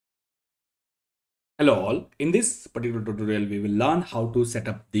Hello all, in this particular tutorial we will learn how to set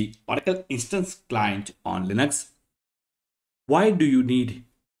up the Oracle Instance Client on Linux. Why do you need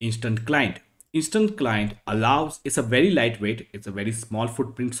Instant Client? Instant Client it's a very lightweight, it's a very small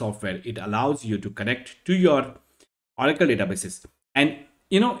footprint software. It allows you to connect to your Oracle databases. And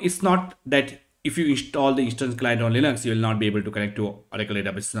it's not that if you install the instance client on Linux, you will not be able to connect to Oracle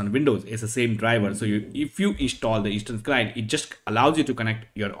databases on Windows. It's the same driver. So if you install the instance client, it just allows you to connect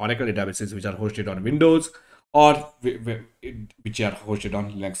your Oracle databases which are hosted on Windows or which are hosted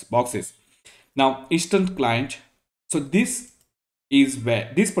on Linux boxes. Now, instant client. So this is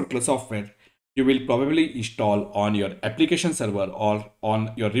where this particular software you will probably install on your application server or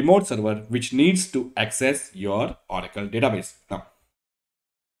on your remote server, which needs to access your Oracle database. Now,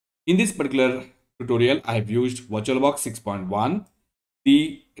 in this particular tutorial, I have used VirtualBox 6.1.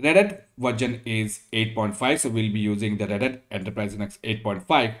 The Red Hat version is 8.5, so we'll be using the Red Hat Enterprise Linux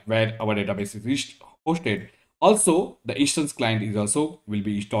 8.5 where our database is hosted. Also, the instance client is also will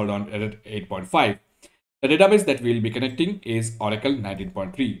be installed on Red Hat 8.5. The database that we will be connecting is Oracle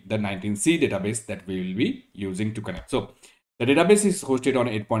 19.3, the 19C database that we will be using to connect. So the database is hosted on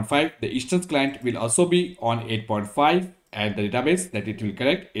 8.5. The instance client will also be on 8.5 and the database that it will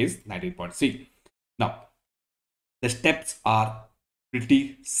connect is 19.C. Now, the steps are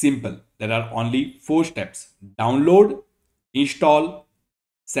pretty simple. There are only 4 steps: download, install,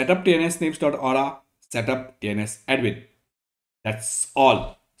 setup tnsnames.aura, setup tnsadmin. That's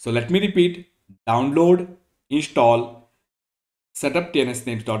all. So let me repeat: download, install, setup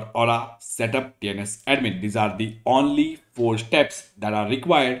tnsnames.aura, setup tnsadmin. These are the only 4 steps that are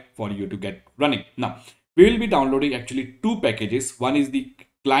required for you to get running. Now, we will be downloading actually 2 packages. One is the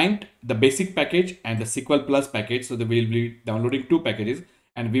client, the basic package, and the SQL Plus package. So we will be downloading 2 packages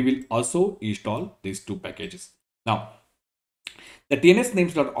and we will also install these 2 packages. Now, the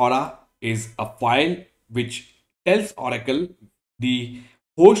tnsnames.aura is a file which tells Oracle the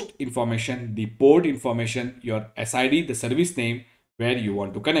host information, the port information, your SID, the service name where you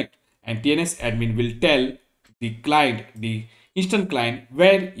want to connect, and tnsadmin will tell the client, the instant client,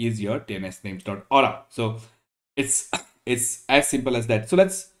 where is your tnsnames.aura. So it's as simple as that. So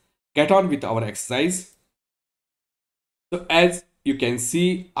let's get on with our exercise. So as you can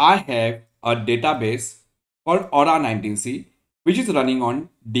see, I have a database called Aura 19C which is running on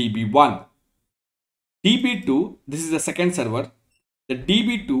DB1. DB2, this is the second server. The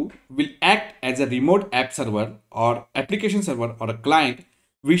DB2 will act as a remote app server or application server or a client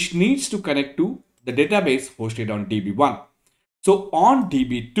which needs to connect to the database hosted on DB1. So on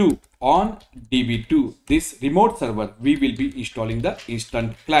DB2, this remote server, we will be installing the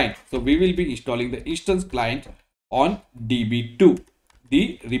instant client. So we will be installing the instance client on DB2,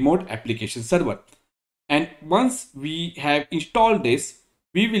 the remote application server. And once we have installed this,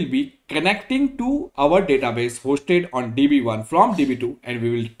 we will be connecting to our database hosted on DB1 from DB2, and we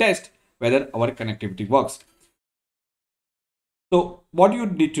will test whether our connectivity works. So what you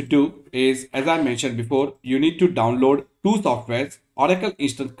need to do is, as I mentioned before, you need to download 2 softwares, Oracle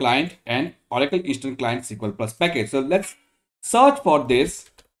Instant Client and Oracle Instant Client SQL Plus package. So let's search for this.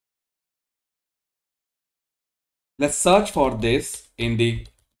 Let's search for this in the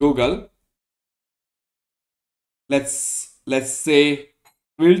Google. Let's say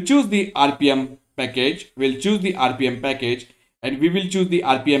we'll choose the RPM package. We'll choose the RPM package and we will choose the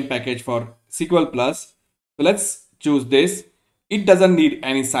RPM package for SQL Plus. So let's choose this. It doesn't need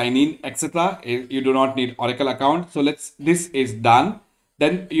any sign in, etc. You do not need Oracle account. So this is done.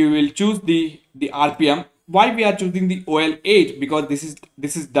 Then you will choose the RPM. Why we are choosing the OL 8? Because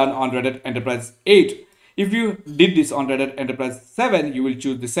this is done on Red Hat Enterprise 8. If you did this on Red Hat Enterprise 7, you will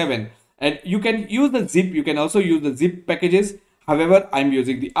choose the 7. And you can use the zip. You can also use the zip packages. However, I'm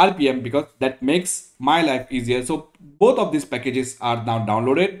using the RPM because that makes my life easier. So both of these packages are now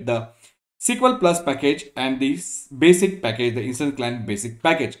downloaded. The SQL Plus package and the basic package, the instant client basic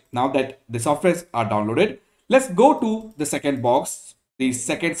package. Now that the softwares are downloaded, let's go to the second box, the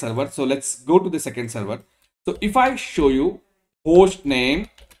second server. So let's go to the second server. So if I show you host name,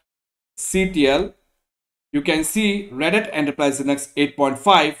 CTL, you can see Red Hat Enterprise Linux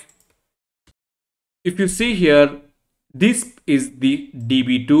 8.5. If you see here, this is the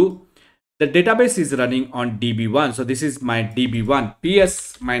DB2. The database is running on DB1. So this is my DB1,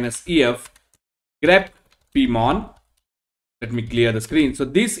 ps-ef grep pmon. Let me clear the screen. So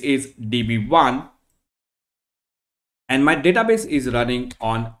this is DB1 and my database is running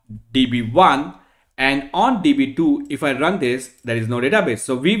on DB1, and on DB2, if I run this, there is no database.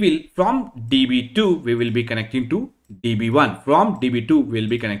 So we will, from DB2, we will be connecting to DB1. From DB2, we'll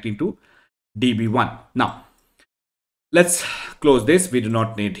be connecting to DB1. Now, let's close this. We do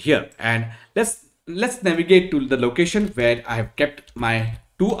not need here, and let's let's navigate to the location where I have kept my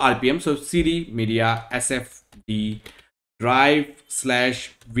 2 RPM. So cd media sfd drive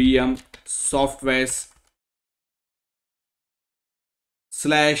slash vm softwares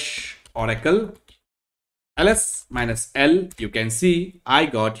slash oracle ls minus l. You can see I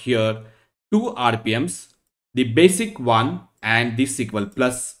got here 2 RPMs, the basic one and the SQL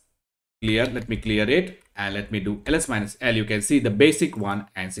plus. Clear, let me clear it and let me do ls minus l. You can see the basic one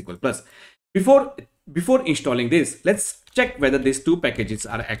and SQL plus. Before installing this, let's check whether these two packages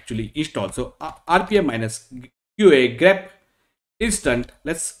are actually installed. So rpm minus qa grep instant,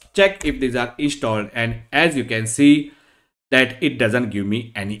 let's check if these are installed, and as you can see that it doesn't give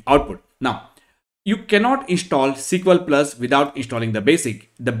me any output. Now you cannot install SQL plus without installing the basic.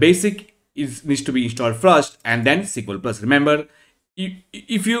 The basic needs to be installed first and then SQL plus. Remember,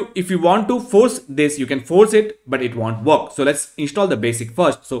 if you want to force this, you can force it, but it won't work. So let's install the basic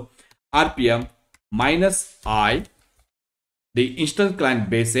first. So rpm minus I, the instant client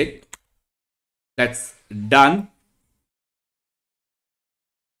basic, that's done.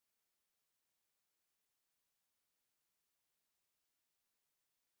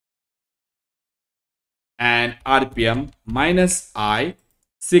 And rpm minus I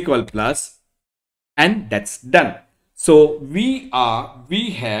SQL plus, and that's done. So we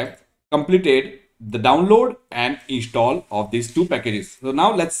have completed the download and install of these two packages. So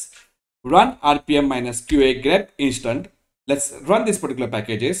now let's run rpm minus qa grep instant. Let's run these particular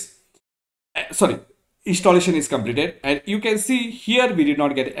packages. Sorry, installation is completed, and you can see here we did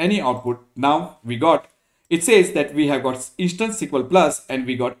not get any output. Now we got, it says that we have got instant SQL plus and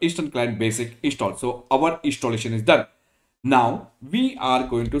we got instant client basic installed. So our installation is done. Now we are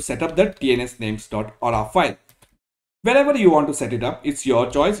going to set up the tnsnames.aura file. Wherever you want to set it up, it's your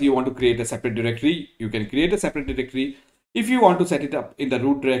choice. You want to create a separate directory, you can create a separate directory. If you want to set it up in the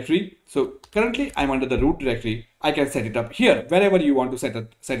root directory, so currently I'm under the root directory, I can set it up here. Wherever you want to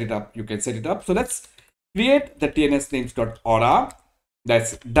set it up, you can set it up. So let's create the tnsnames.aura.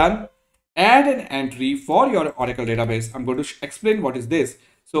 That's done. Add an entry for your Oracle database. I'm going to explain what is this.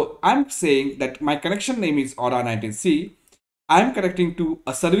 So I'm saying that my connection name is Aura19c. I'm connecting to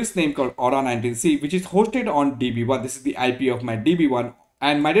a service name called Aura19c, which is hosted on DB1. This is the IP of my DB1,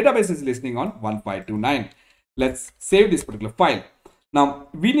 and my database is listening on 1529. Let's save this particular file. Now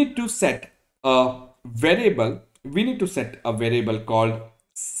we need to set a variable. We need to set a variable called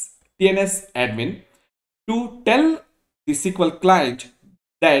tnsadmin to tell the SQL client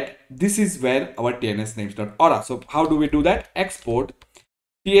that this is where our tnsnames.aura. So how do we do that? Export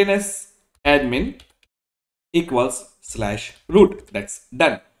tnsadmin equals /root. That's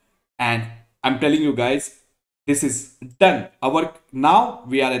done. And I'm telling you guys, this is done. Now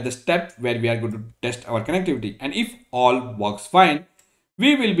we are at the step where we are going to test our connectivity, and if all works fine,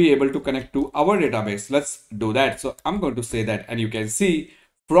 we will be able to connect to our database. Let's do that. So I'm going to say that, and you can see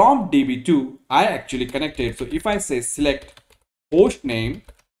from db2 I actually connected. So if I say select host name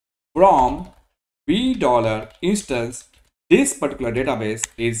from v $instance, this particular database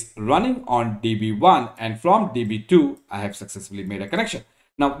is running on db1, and from db2 I have successfully made a connection.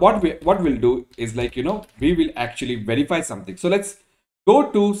 Now what we'll do is, like, we will actually verify something. So let's go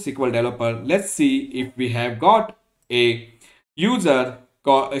to SQL developer. Let's see if we have got a user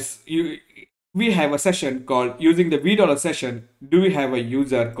called, we have a session called using the v session. Do we have a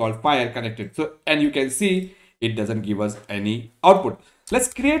user called fire connected? So, and you can see it doesn't give us any output.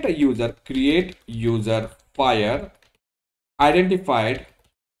 Let's create a user, create user fire identified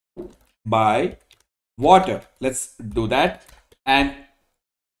by water. Let's do that, and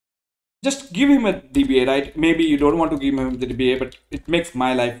just give him a DBA, right? Maybe you don't want to give him the DBA, but it makes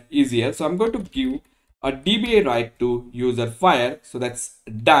my life easier. So I'm going to give a DBA right to user fire. So that's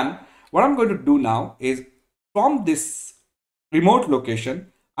done. What I'm going to do now is, from this remote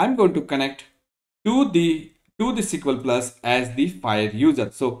location, I'm going to connect to the SQL plus as the fire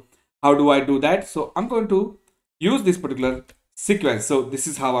user. So how do I do that? So I'm going to use this particular sequence. So this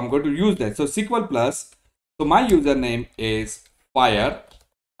is how I'm going to use that. So SQL plus, so my username is fire.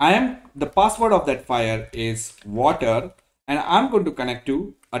 The password of that fire is water, and I'm going to connect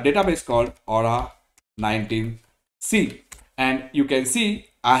to a database called Aura19c, and you can see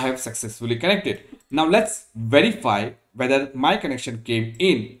I have successfully connected. Now let's verify whether my connection came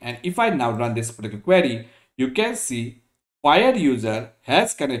in, and if I now run this particular query, you can see fire user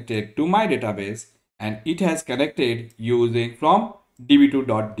has connected to my database, and it has connected using from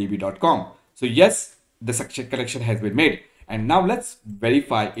db2.db.com. So yes, the connection has been made. And now let's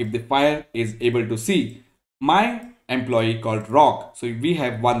verify if the fire is able to see my employee called Rock. So we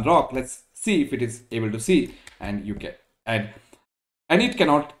have one Rock. Let's see if it is able to see, and you can, and and it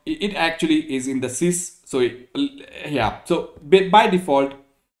cannot, it actually is in the sys. So yeah, so by default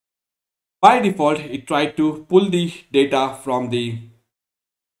it tried to pull the data from the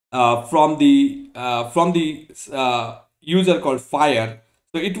user called fire.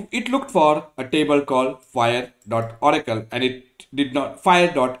 So it looked for a table called fire.oracle, and it did not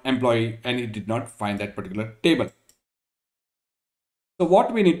fire.employee, and it did not find that particular table. So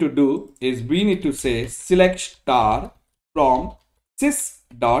what we need to do is we need to say select star from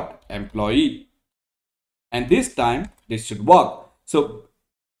sys.employee, and this time this should work. So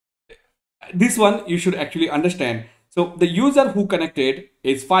this one you should actually understand. So the user who connected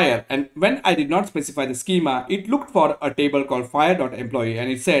is fire, and when I did not specify the schema, it looked for a table called fire.employee,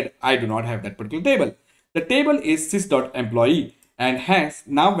 and it said I do not have that particular table. The table is sys.employee, and hence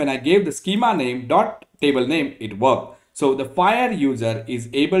now when I gave the schema name dot table name, it worked. So the fire user is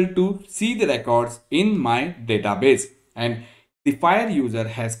able to see the records in my database, and the fire user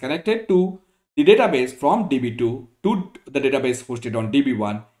has connected to the database from DB2 to the database hosted on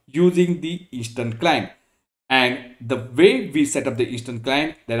DB1 using the instant client. And the way we set up the instant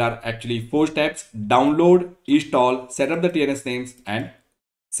client, there are actually 4 steps: download, install, set up the TNS names, and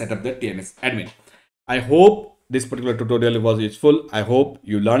set up the TNS admin. I hope this particular tutorial was useful. I hope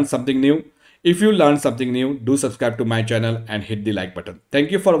you learned something new. If you learned something new, do subscribe to my channel and hit the like button.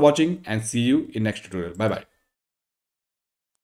 Thank you for watching, and see you in next tutorial. Bye bye.